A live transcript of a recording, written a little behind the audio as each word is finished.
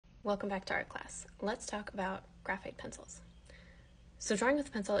Welcome back to art class. Let's talk about graphite pencils. So drawing with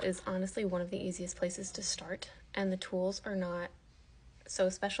a pencil is honestly one of the easiest places to start, and the tools are not so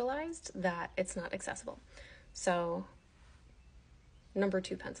specialized that it's not accessible. So number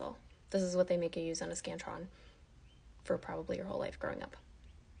 2 pencil. This is what they make you use on a Scantron for probably your whole life growing up.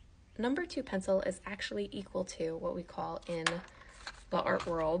 Number 2 pencil is actually equal to what we call in the art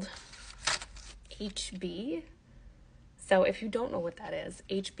world HB. So if you don't know what that is,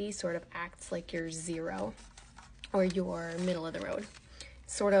 HB sort of acts like your 0 or your middle of the road.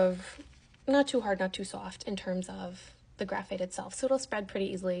 Sort of not too hard, not too soft in terms of the graphite itself. So it'll spread pretty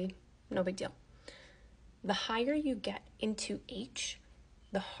easily, no big deal. The higher you get into H,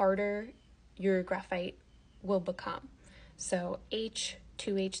 the harder your graphite will become. So H,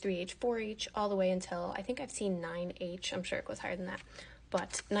 2H, 3H, 4H, all the way until, I think I've seen 9H. I'm sure it goes higher than that.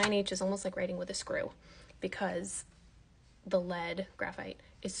 But 9H is almost like writing with a screw because the lead graphite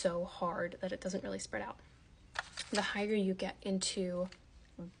is so hard that it doesn't really spread out. The higher you get into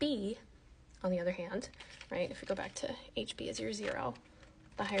B, on the other hand, right, if we go back to HB as your 0,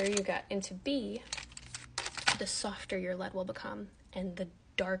 the higher you get into B, the softer your lead will become and the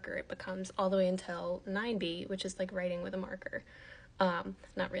darker it becomes, all the way until 9B, which is like writing with a marker.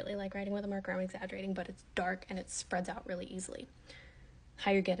 Not really like writing with a marker, I'm exaggerating, but it's dark and it spreads out really easily.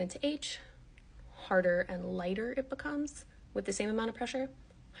 Higher you get into H, harder and lighter it becomes with the same amount of pressure.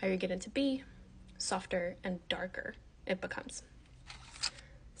 Higher you get into B, softer and darker it becomes.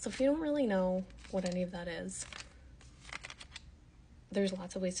 So if you don't really know what any of that is, there's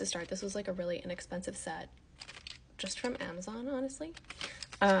lots of ways to start. This was like a really inexpensive set just from Amazon, honestly.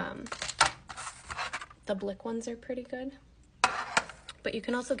 The Blick ones are pretty good. But you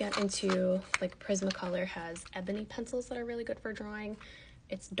can also get into, like, Prismacolor has ebony pencils that are really good for drawing.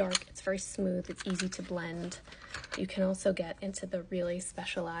 It's dark, it's very smooth, it's easy to blend. You can also get into the really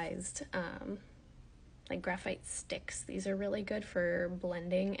specialized, like graphite sticks. These are really good for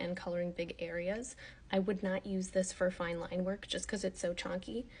blending and coloring big areas. I would not use this for fine line work just because it's so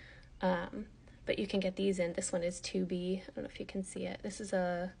chunky. But you can get these in. This one is 2B. I don't know if you can see it. This is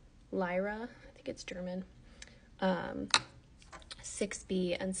a Lyra. I think it's German.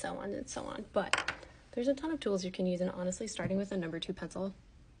 6B and so on and so on. But there's a ton of tools you can use, and honestly, starting with a number 2 pencil,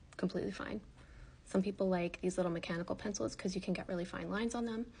 completely fine. Some people like these little mechanical pencils because you can get really fine lines on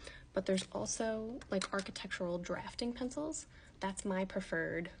them, but there's also like architectural drafting pencils. That's my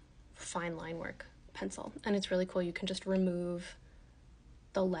preferred fine line work pencil, and it's really cool. You can just remove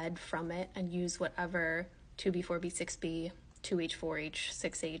the lead from it and use whatever 2B, 4B, 6B, 2H, 4H,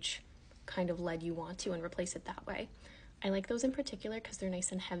 6H kind of lead you want to and replace it that way. I like those in particular because they're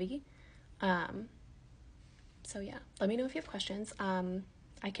nice and heavy. So yeah, let me know if you have questions.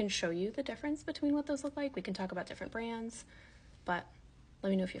 I can show you the difference between what those look like. We can talk about different brands, but let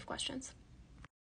me know if you have questions.